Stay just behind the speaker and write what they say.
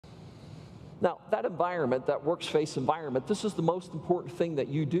Now, that environment, that workspace environment, this is the most important thing that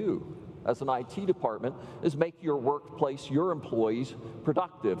you do as an IT department, is make your workplace, your employees,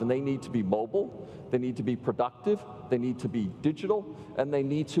 productive. And they need to be mobile, they need to be productive, they need to be digital, and they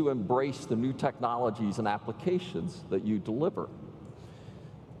need to embrace the new technologies and applications that you deliver.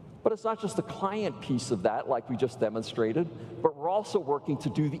 But it's not just the client piece of that, like we just demonstrated, but we're also working to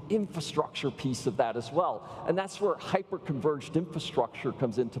do the infrastructure piece of that as well. And that's where hyper-converged infrastructure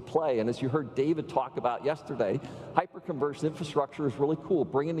comes into play. And as you heard David talk about yesterday, hyper-converged infrastructure is really cool,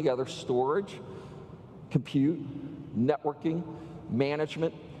 bringing together storage, compute, networking,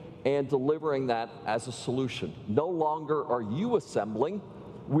 management, and delivering that as a solution. No longer are you assembling,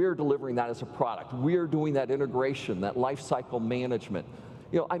 we're delivering that as a product. We're doing that integration, that lifecycle management.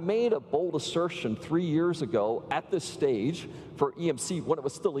 You know, I made a bold assertion 3 years ago at this stage for EMC, when it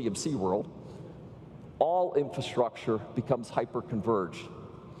was still EMC World. All infrastructure becomes hyper-converged.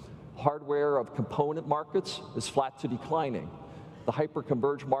 Hardware of component markets is flat to declining. The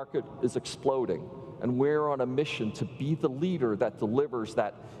hyper-converged market is exploding, and we're on a mission to be the leader that delivers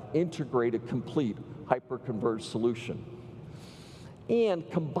that integrated, complete, hyper-converged solution. And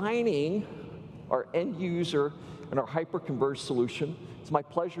combining our end user and our hyper-converged solution, it's my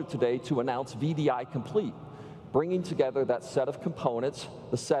pleasure today to announce VDI Complete, bringing together that set of components,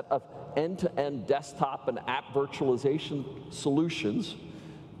 the set of end-to-end desktop and app virtualization solutions,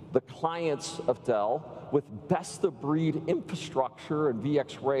 the clients of Dell, with best-of-breed infrastructure and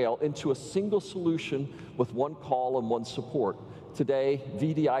VxRail into a single solution with one call and one support. Today,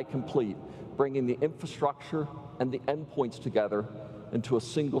 VDI Complete, bringing the infrastructure and the endpoints together into a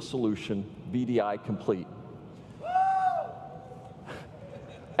single solution, VDI Complete.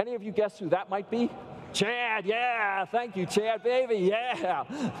 Any of you guess who that might be? Chad, yeah, thank you, Chad, baby, yeah.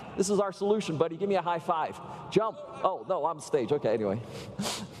 This is our solution, buddy. Give me a high five. Jump. Oh, no, I'm on stage. Okay, anyway.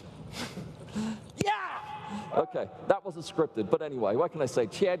 Yeah! Okay, that wasn't scripted, but anyway, what can I say?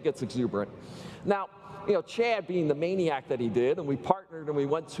 Chad gets exuberant. Now, you know, Chad being the maniac that he did, and we partnered and we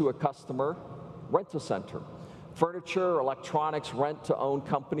went to a customer, Rent-A-Center. Furniture, electronics, rent-to-own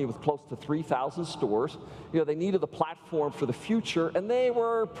company with close to 3,000 stores. You know, they needed a platform for the future, and they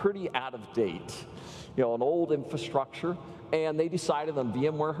were pretty out of date. You know, an old infrastructure, and they decided on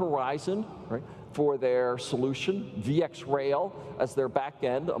VMware Horizon, right, for their solution, VxRail as their back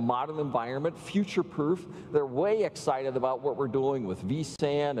end, a modern environment, future-proof. They're way excited about what we're doing with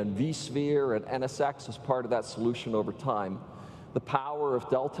vSAN and vSphere and NSX as part of that solution over time. The power of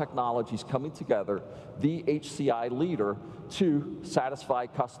Dell Technologies coming together, the HCI leader, to satisfy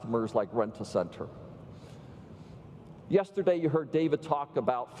customers like Rent-A-Center. Yesterday, you heard David talk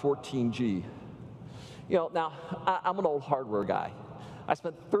about 14G. You know, now, I'm an old hardware guy. I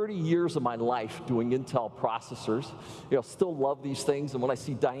spent 30 years of my life doing Intel processors. You know, still love these things. And when I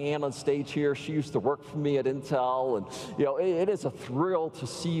see Diane on stage here, she used to work for me at Intel. And, you know, it is a thrill to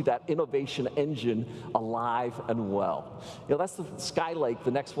see that innovation engine alive and well. You know, that's the Skylake.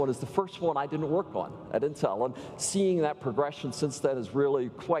 The next one is the first one I didn't work on at Intel. And seeing that progression since then is really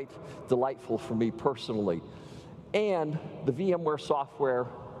quite delightful for me personally. And the VMware software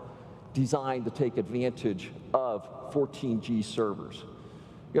designed to take advantage of 14G servers.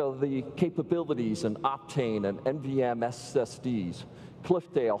 You know, the capabilities in Optane and NVM SSDs,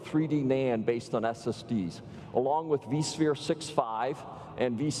 Cliffdale 3D NAND based on SSDs, along with vSphere 6.5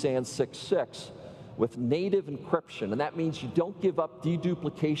 and vSAN 6.6 with native encryption. And that means you don't give up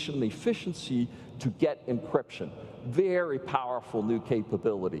deduplication and efficiency to get encryption. Very powerful new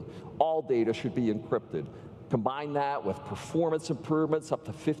capability. All data should be encrypted. Combine that with performance improvements up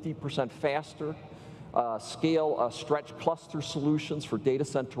to 50% faster, scale stretch cluster solutions for data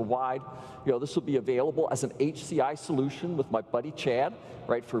center wide. You know, this will be available as an HCI solution with my buddy Chad,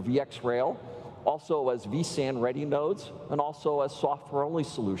 right, for VxRail, also as vSAN ready nodes, and also as software only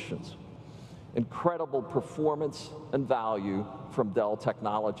solutions. Incredible performance and value from Dell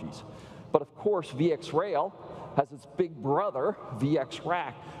Technologies. But of course, VxRail has its big brother,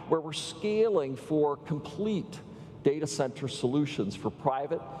 VxRack, where we're scaling for complete data center solutions for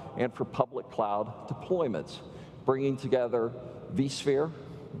private and for public cloud deployments, bringing together vSphere,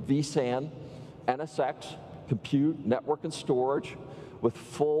 vSAN, NSX, compute, network, and storage with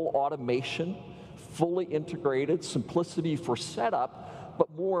full automation, fully integrated, simplicity for setup, but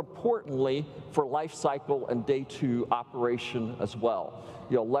more importantly, for lifecycle and day two operation as well.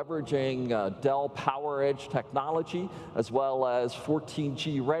 You know, leveraging Dell PowerEdge technology as well as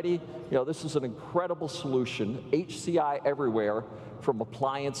 14G ready. You know, this is an incredible solution, HCI everywhere, from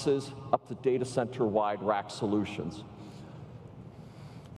appliances up to data center wide rack solutions.